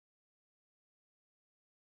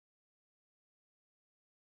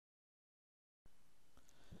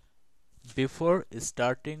Before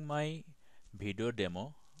starting my video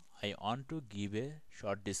demo, I want to give a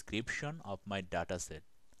short description of my dataset.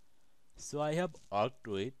 So I have worked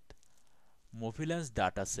with movie lens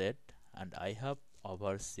dataset and I have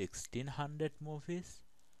over 1600 movies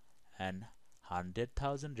and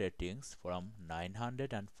 100,000 ratings from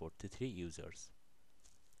 943 users.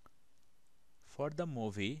 For the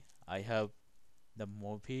movie, I have the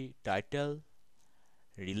movie title,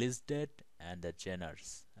 release date and the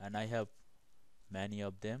genres, and I have many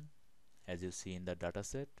of them as you see in the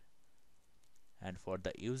dataset. And for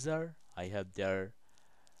the user, I have their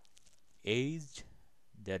age,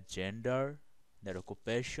 their gender, their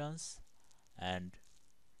occupations, and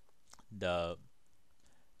the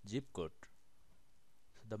zip code.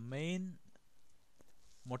 So the main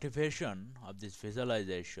motivation of this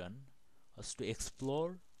visualization was to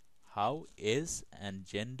explore how age and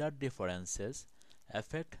gender differences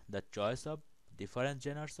affect the choice of different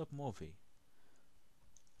genres of movie.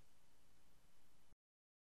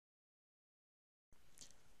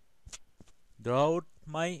 Throughout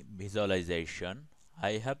my visualization,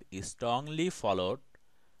 I have strongly followed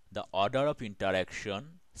the order of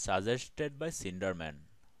interaction suggested by Cinderman,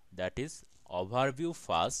 that is, overview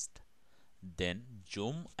first, then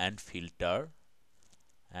zoom and filter,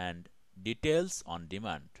 and details on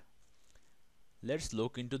demand. Let's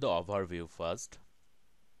look into the overview first.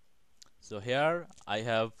 So here I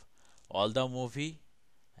have all the movie,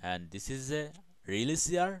 and this is a release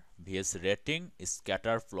year vs rating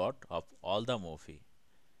scatter plot of all the movie.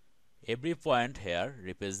 Every point here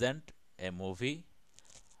represent a movie,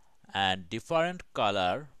 and different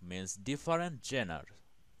color means different genre.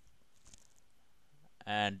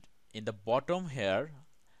 And in the bottom here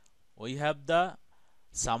we have the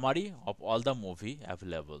summary of all the movie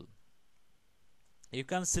available. You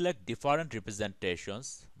can select different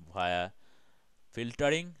representations via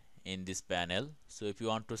filtering in this panel. So if you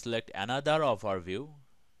want to select another overview,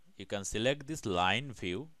 you can select this line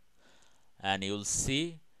view and you will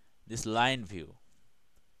see this line view.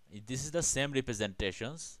 This is the same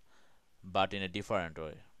representations but in a different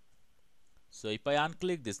way. So if I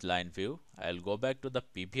unclick this line view, I'll go back to the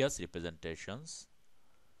previous representations,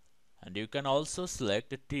 and you can also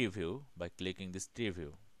select a tree view by clicking this tree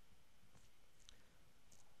view.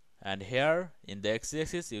 And here in the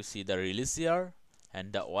x-axis you see the release year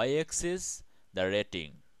and the y-axis the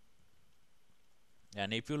rating.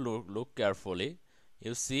 And if you look carefully,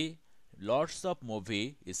 you see lots of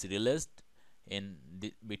movie is released in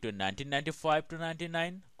between 1995 to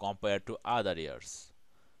 99 compared to other years.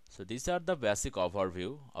 So these are the basic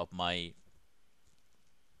overview of my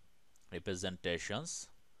representations.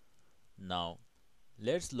 Now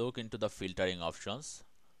let's look into the filtering options.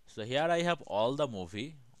 So here I have all the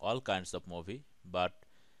movie, all kinds of movie, but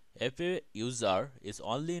if a user is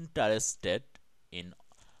only interested in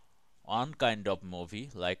one kind of movie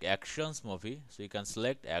like actions movie, so you can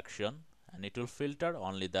select action and it will filter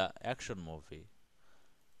only the action movie.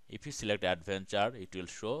 If you select adventure, it will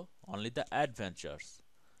show only the adventures.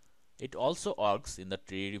 It also works in the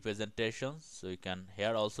tree representations, so you can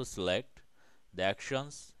here also select the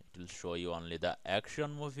actions, it will show you only the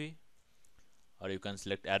action movie, or you can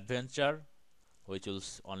select adventure, which will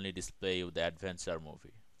only display you the adventure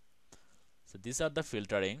movie. So these are the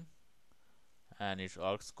filtering and it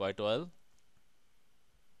works quite well.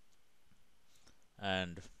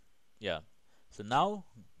 And yeah, so now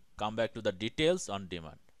come back to the details on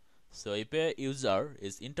demand. So if a user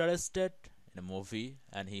is interested in a movie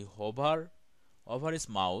and he hover over his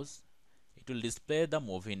mouse, it will display the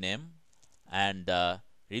movie name and the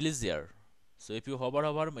release year. So if you hover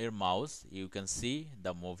over your mouse, you can see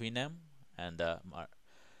the movie name and the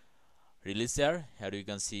release year. Here you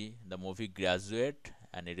can see the movie Graduate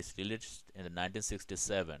and it is released in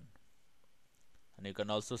 1967. And you can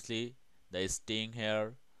also see the Sting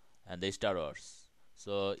here and the Star Wars.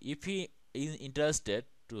 So if he is interested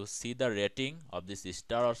to see the rating of this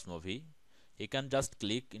Star Wars movie, he can just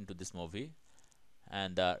click into this movie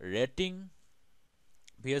and the rating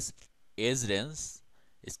vs age range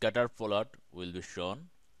scatter plot will be shown.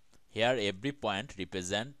 Here every point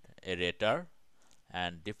represent a rater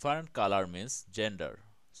and different color means gender.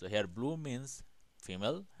 So here blue means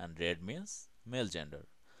female and red means male gender.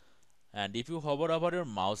 And if you hover over your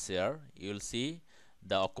mouse here, you will see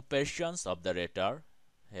the occupations of the rater.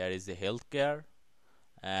 Here is the healthcare,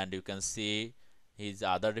 and you can see his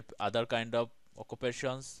other kind of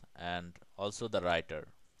occupations and also the writer.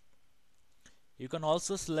 You can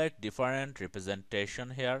also select different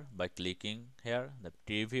representation here by clicking here the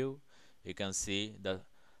tree view. You can see the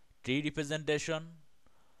tree representation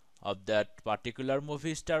of that particular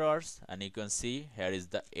movie Star Wars, and you can see here is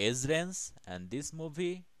the age range, and this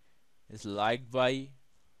movie is liked by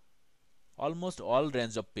almost all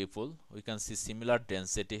range of people. We can see similar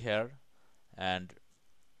density here, and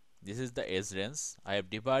this is the age range. I have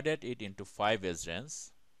divided it into 5 age range,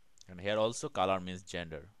 and here also color means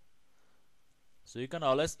gender. So you can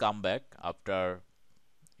always come back after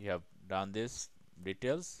you have done this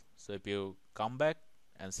details. So if you come back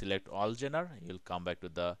and select all genre, you'll come back to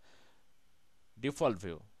the default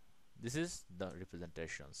view. This is the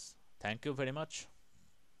representations. Thank you very much.